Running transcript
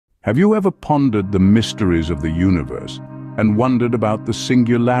Have you ever pondered the mysteries of the universe and wondered about the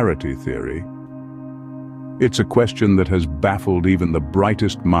Singularity Theory? It's a question that has baffled even the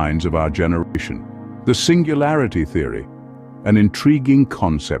brightest minds of our generation. The Singularity Theory, an intriguing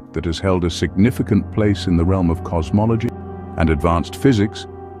concept that has held a significant place in the realm of cosmology and advanced physics,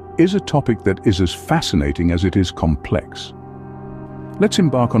 is a topic that is as fascinating as it is complex. Let's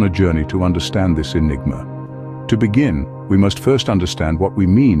embark on a journey to understand this enigma. To begin, we must first understand what we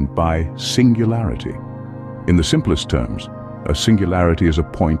mean by singularity. In the simplest terms, a singularity is a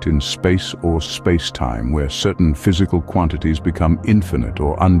point in space or space-time where certain physical quantities become infinite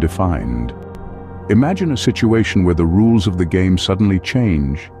or undefined. Imagine a situation where the rules of the game suddenly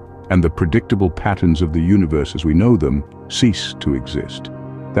change and the predictable patterns of the universe as we know them cease to exist.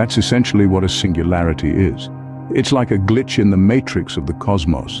 That's essentially what a singularity is. It's like a glitch in the matrix of the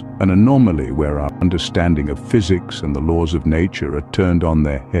cosmos, an anomaly where our understanding of physics and the laws of nature are turned on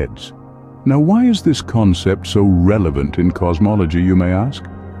their heads. Now, why is this concept so relevant in cosmology, you may ask?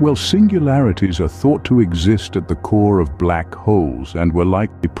 Well, singularities are thought to exist at the core of black holes and were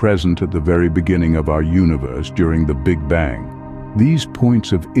likely present at the very beginning of our universe during the Big Bang. These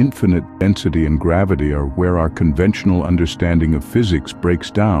points of infinite density and gravity are where our conventional understanding of physics breaks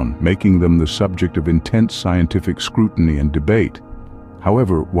down, making them the subject of intense scientific scrutiny and debate.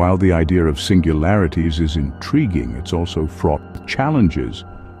 However, while the idea of singularities is intriguing, it's also fraught with challenges.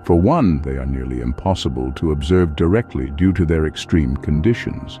 For one, they are nearly impossible to observe directly due to their extreme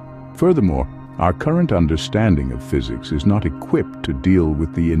conditions. Furthermore, our current understanding of physics is not equipped to deal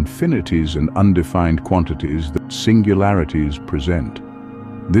with the infinities and undefined quantities that singularities present.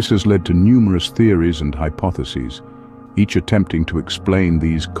 This has led to numerous theories and hypotheses, each attempting to explain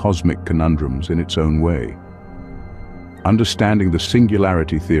these cosmic conundrums in its own way. Understanding the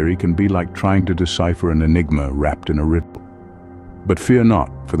singularity theory can be like trying to decipher an enigma wrapped in a riddle. But fear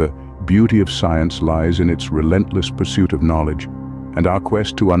not, for the beauty of science lies in its relentless pursuit of knowledge, and our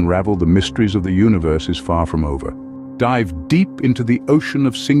quest to unravel the mysteries of the universe is far from over. Dive deep into the ocean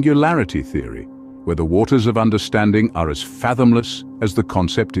of singularity theory, where the waters of understanding are as fathomless as the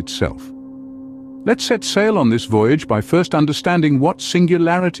concept itself. Let's set sail on this voyage by first understanding what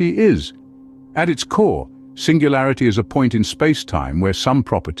singularity is. At its core, singularity is a point in space-time where some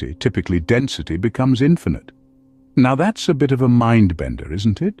property, typically density, becomes infinite. Now that's a bit of a mind-bender,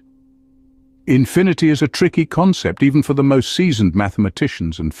 isn't it? Infinity is a tricky concept even for the most seasoned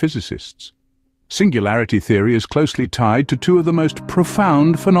mathematicians and physicists. Singularity theory is closely tied to two of the most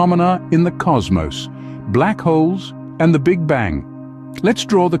profound phenomena in the cosmos, black holes and the Big Bang. Let's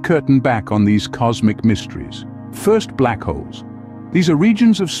draw the curtain back on these cosmic mysteries. First, black holes. These are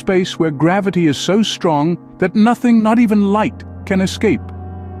regions of space where gravity is so strong that nothing, not even light, can escape.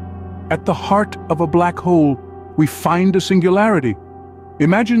 At the heart of a black hole, we find a singularity.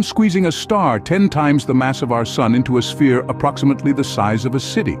 Imagine squeezing a star 10 times the mass of our sun into a sphere approximately the size of a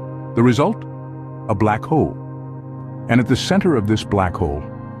city. The result? A black hole. And at the center of this black hole,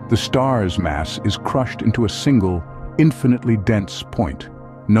 the star's mass is crushed into a single, infinitely dense point,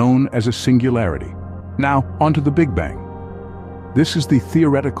 known as a singularity. Now, onto the Big Bang. This is the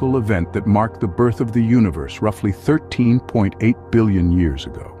theoretical event that marked the birth of the universe roughly 13.8 billion years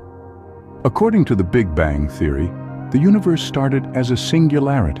ago. According to the Big Bang theory, the universe started as a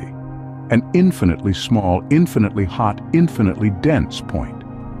singularity, an infinitely small, infinitely hot, infinitely dense point.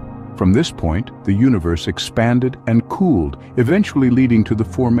 From this point, the universe expanded and cooled, eventually leading to the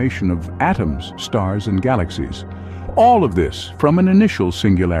formation of atoms, stars, and galaxies. All of this from an initial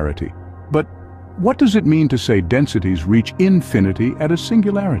singularity. But what does it mean to say densities reach infinity at a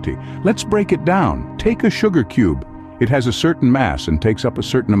singularity? Let's break it down. Take a sugar cube. It has a certain mass and takes up a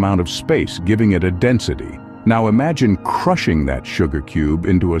certain amount of space, giving it a density. Now imagine crushing that sugar cube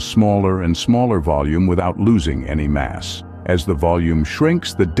into a smaller and smaller volume without losing any mass. As the volume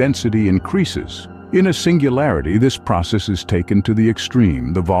shrinks, the density increases. In a singularity, this process is taken to the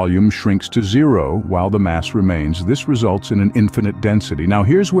extreme. The volume shrinks to zero while the mass remains. This results in an infinite density. Now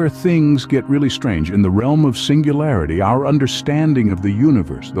here's where things get really strange. In the realm of singularity, our understanding of the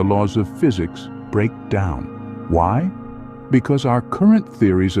universe, the laws of physics, break down. Why? Because our current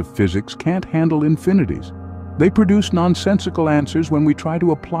theories of physics can't handle infinities. They produce nonsensical answers when we try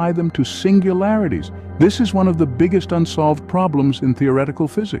to apply them to singularities. This is one of the biggest unsolved problems in theoretical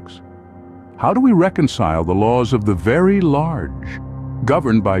physics. How do we reconcile the laws of the very large,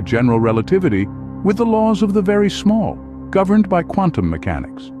 governed by general relativity, with the laws of the very small, governed by quantum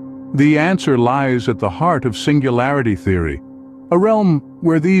mechanics? The answer lies at the heart of singularity theory, a realm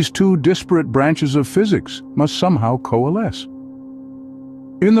where these two disparate branches of physics must somehow coalesce.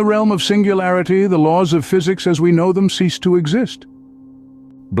 In the realm of singularity, the laws of physics as we know them cease to exist.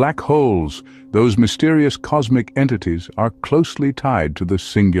 Black holes, those mysterious cosmic entities, are closely tied to the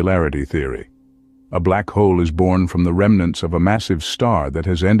singularity theory. A black hole is born from the remnants of a massive star that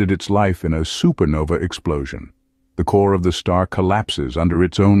has ended its life in a supernova explosion. The core of the star collapses under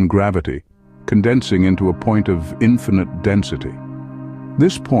its own gravity, condensing into a point of infinite density.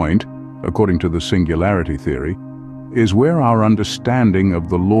 This point, according to the singularity theory, is where our understanding of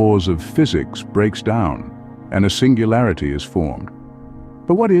the laws of physics breaks down, and a singularity is formed.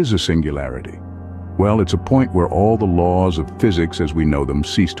 But what is a singularity? Well, it's a point where all the laws of physics as we know them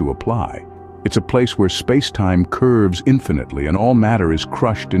cease to apply. It's a place where space-time curves infinitely and all matter is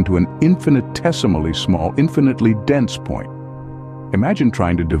crushed into an infinitesimally small, infinitely dense point. Imagine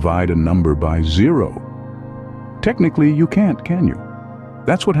trying to divide a number by 0. Technically, you can't, can you?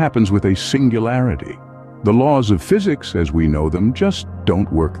 That's what happens with a singularity. The laws of physics as we know them just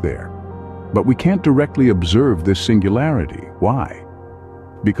don't work there. But we can't directly observe this singularity. Why?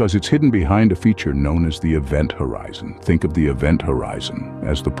 Because it's hidden behind a feature known as the event horizon. Think of the event horizon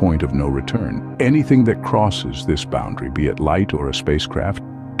as the point of no return. Anything that crosses this boundary, be it light or a spacecraft,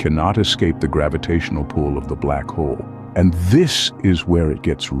 cannot escape the gravitational pull of the black hole. And this is where it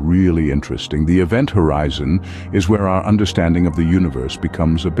gets really interesting. The event horizon is where our understanding of the universe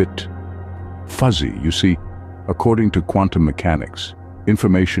becomes a bit fuzzy. You see, according to quantum mechanics,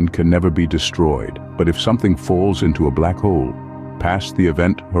 information can never be destroyed. But if something falls into a black hole, past the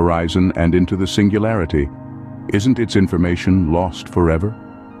event horizon and into the singularity, isn't its information lost forever?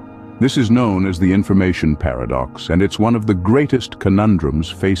 This is known as the information paradox, and it's one of the greatest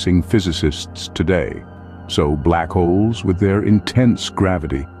conundrums facing physicists today. So black holes, with their intense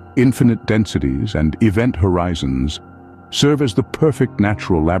gravity, infinite densities, and event horizons, serve as the perfect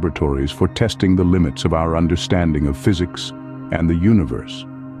natural laboratories for testing the limits of our understanding of physics and the universe.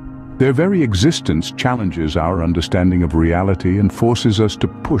 Their very existence challenges our understanding of reality and forces us to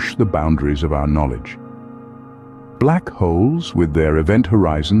push the boundaries of our knowledge. Black holes, with their event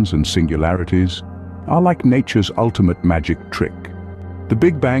horizons and singularities, are like nature's ultimate magic trick. The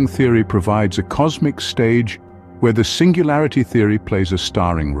Big Bang Theory provides a cosmic stage where the singularity theory plays a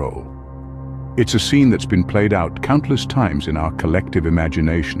starring role. It's a scene that's been played out countless times in our collective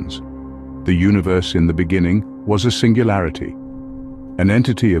imaginations. The universe in the beginning was a singularity, an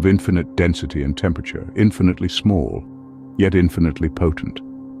entity of infinite density and temperature, infinitely small, yet infinitely potent.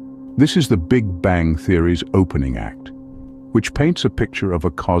 This is the Big Bang Theory's opening act, which paints a picture of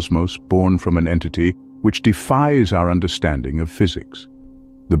a cosmos born from an entity which defies our understanding of physics.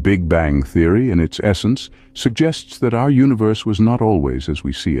 The Big Bang Theory, in its essence, suggests that our universe was not always as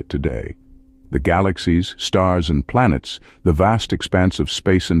we see it today. The galaxies, stars, and planets, the vast expanse of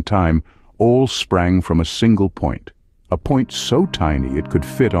space and time, all sprang from a single point. A point so tiny it could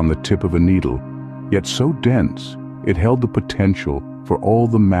fit on the tip of a needle, yet so dense it held the potential for all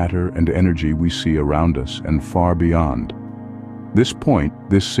the matter and energy we see around us and far beyond. This point,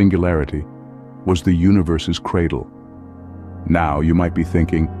 this singularity, was the universe's cradle. Now you might be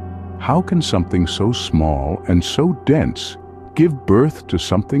thinking, how can something so small and so dense give birth to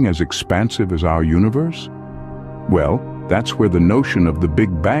something as expansive as our universe? Well, that's where the notion of the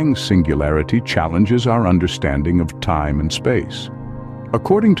Big Bang Singularity challenges our understanding of time and space.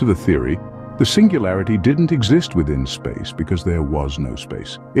 According to the theory, the singularity didn't exist within space because there was no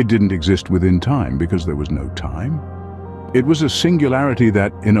space. It didn't exist within time because there was no time. It was a singularity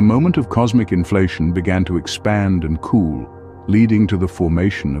that, in a moment of cosmic inflation, began to expand and cool, leading to the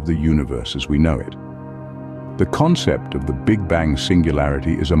formation of the universe as we know it. The concept of the Big Bang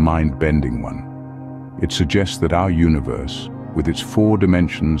Singularity is a mind-bending one. It suggests that our universe, with its 4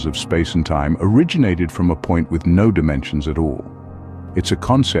 dimensions of space and time, originated from a point with no dimensions at all. It's a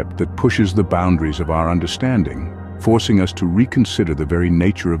concept that pushes the boundaries of our understanding, forcing us to reconsider the very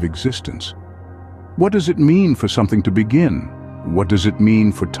nature of existence. What does it mean for something to begin? What does it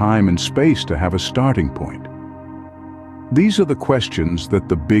mean for time and space to have a starting point? These are the questions that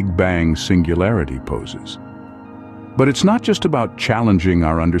the Big Bang Singularity poses. But it's not just about challenging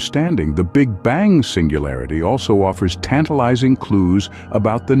our understanding. The Big Bang Singularity also offers tantalizing clues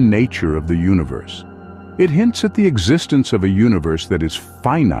about the nature of the universe. It hints at the existence of a universe that is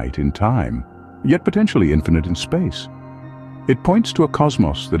finite in time, yet potentially infinite in space. It points to a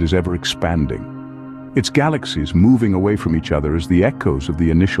cosmos that is ever expanding, its galaxies moving away from each other as the echoes of the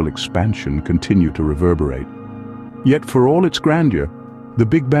initial expansion continue to reverberate. Yet for all its grandeur, the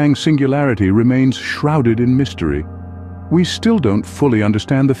Big Bang Singularity remains shrouded in mystery. We still don't fully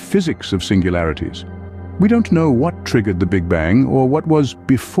understand the physics of singularities. We don't know what triggered the Big Bang or what was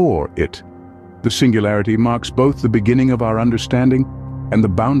before it. The singularity marks both the beginning of our understanding and the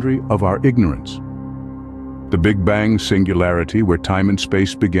boundary of our ignorance. The Big Bang Singularity, where time and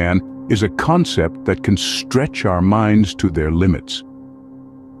space began, is a concept that can stretch our minds to their limits.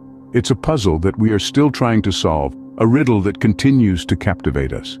 It's a puzzle that we are still trying to solve, a riddle that continues to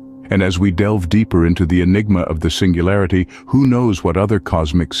captivate us. And as we delve deeper into the enigma of the singularity, who knows what other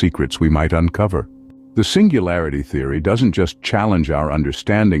cosmic secrets we might uncover? The singularity theory doesn't just challenge our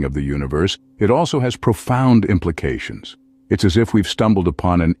understanding of the universe, it also has profound implications. It's as if we've stumbled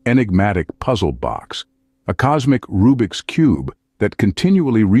upon an enigmatic puzzle box, a cosmic Rubik's Cube that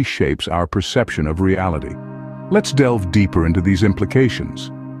continually reshapes our perception of reality. Let's delve deeper into these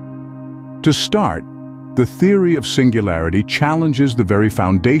implications. To start, the theory of singularity challenges the very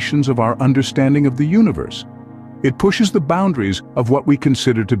foundations of our understanding of the universe. It pushes the boundaries of what we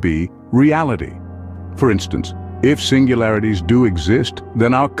consider to be reality. For instance, if singularities do exist,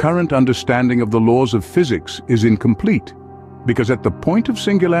 then our current understanding of the laws of physics is incomplete, because at the point of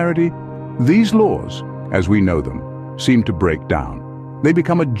singularity, these laws, as we know them, seem to break down. They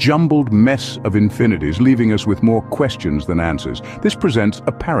become a jumbled mess of infinities, leaving us with more questions than answers. This presents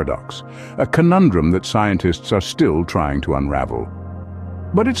a paradox, a conundrum that scientists are still trying to unravel.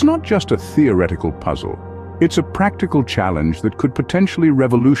 But it's not just a theoretical puzzle. It's a practical challenge that could potentially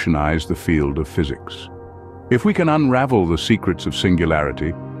revolutionize the field of physics. If we can unravel the secrets of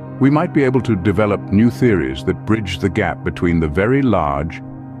singularity, we might be able to develop new theories that bridge the gap between the very large,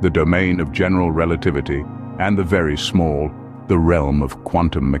 the domain of general relativity, and the very small, the realm of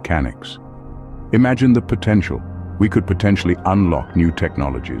quantum mechanics. Imagine the potential. We could potentially unlock new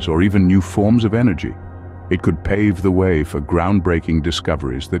technologies or even new forms of energy. It could pave the way for groundbreaking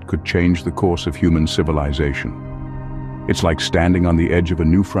discoveries that could change the course of human civilization. It's like standing on the edge of a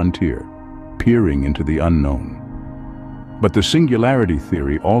new frontier, peering into the unknown. But the singularity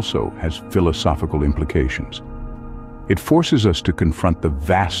theory also has philosophical implications. It forces us to confront the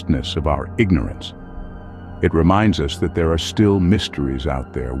vastness of our ignorance. It reminds us that there are still mysteries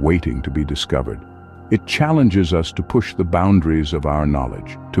out there waiting to be discovered. It challenges us to push the boundaries of our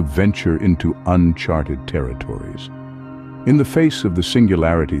knowledge, to venture into uncharted territories. In the face of the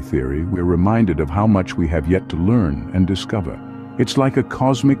singularity theory, we're reminded of how much we have yet to learn and discover. It's like a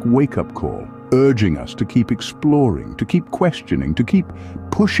cosmic wake-up call, urging us to keep exploring, to keep questioning, to keep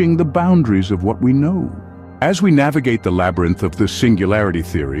pushing the boundaries of what we know. As we navigate the labyrinth of the singularity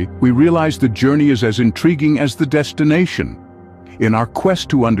theory, we realize the journey is as intriguing as the destination. In our quest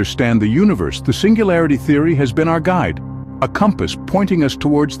to understand the universe, the singularity theory has been our guide, a compass pointing us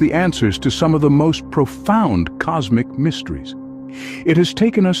towards the answers to some of the most profound cosmic mysteries. It has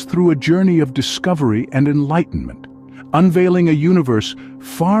taken us through a journey of discovery and enlightenment, unveiling a universe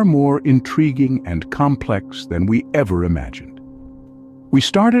far more intriguing and complex than we ever imagined. We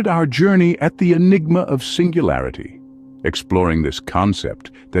started our journey at the Enigma of Singularity, exploring this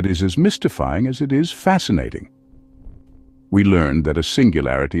concept that is as mystifying as it is fascinating. We learned that a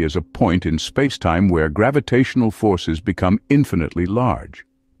singularity is a point in space-time where gravitational forces become infinitely large.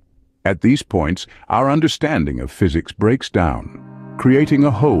 At these points, our understanding of physics breaks down, creating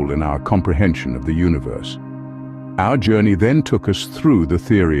a hole in our comprehension of the universe. Our journey then took us through the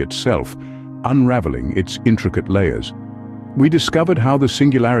theory itself, unraveling its intricate layers. We discovered how the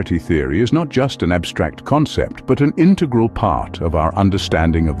singularity theory is not just an abstract concept, but an integral part of our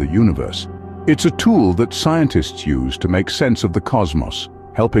understanding of the universe. It's a tool that scientists use to make sense of the cosmos,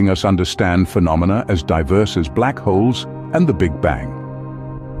 helping us understand phenomena as diverse as black holes and the Big Bang.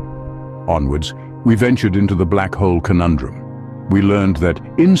 Onwards, we ventured into the black hole conundrum. We learned that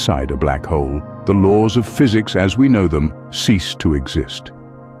inside a black hole, the laws of physics as we know them cease to exist.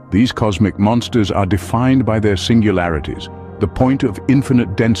 These cosmic monsters are defined by their singularities, the point of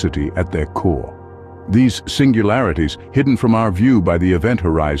infinite density at their core. These singularities, hidden from our view by the event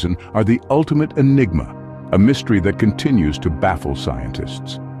horizon, are the ultimate enigma, a mystery that continues to baffle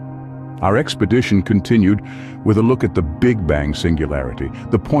scientists. Our expedition continued with a look at the Big Bang Singularity,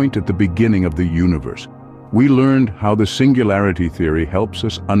 the point at the beginning of the universe. We learned how the singularity theory helps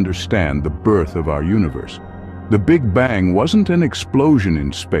us understand the birth of our universe. The Big Bang wasn't an explosion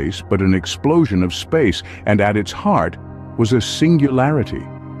in space, but an explosion of space, and at its heart was a singularity,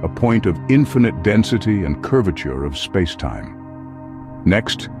 a point of infinite density and curvature of space-time.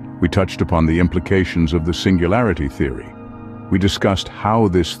 Next, we touched upon the implications of the singularity theory. We discussed how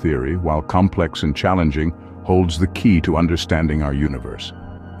this theory, while complex and challenging, holds the key to understanding our universe.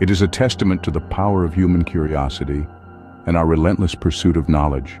 It is a testament to the power of human curiosity and our relentless pursuit of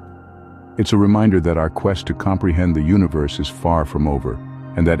knowledge. It's a reminder that our quest to comprehend the universe is far from over,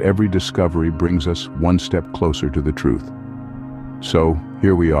 and that every discovery brings us one step closer to the truth. So,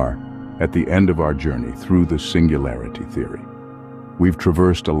 here we are, at the end of our journey through the singularity theory. We've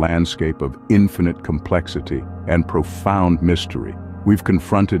traversed a landscape of infinite complexity and profound mystery. We've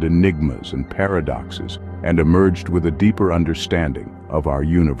confronted enigmas and paradoxes and emerged with a deeper understanding of our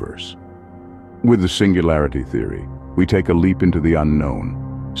universe. With the Singularity Theory, we take a leap into the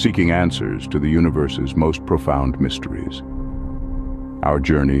unknown, seeking answers to the universe's most profound mysteries. Our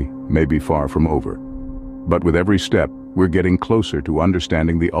journey may be far from over, but with every step, we're getting closer to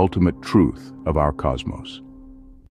understanding the ultimate truth of our cosmos.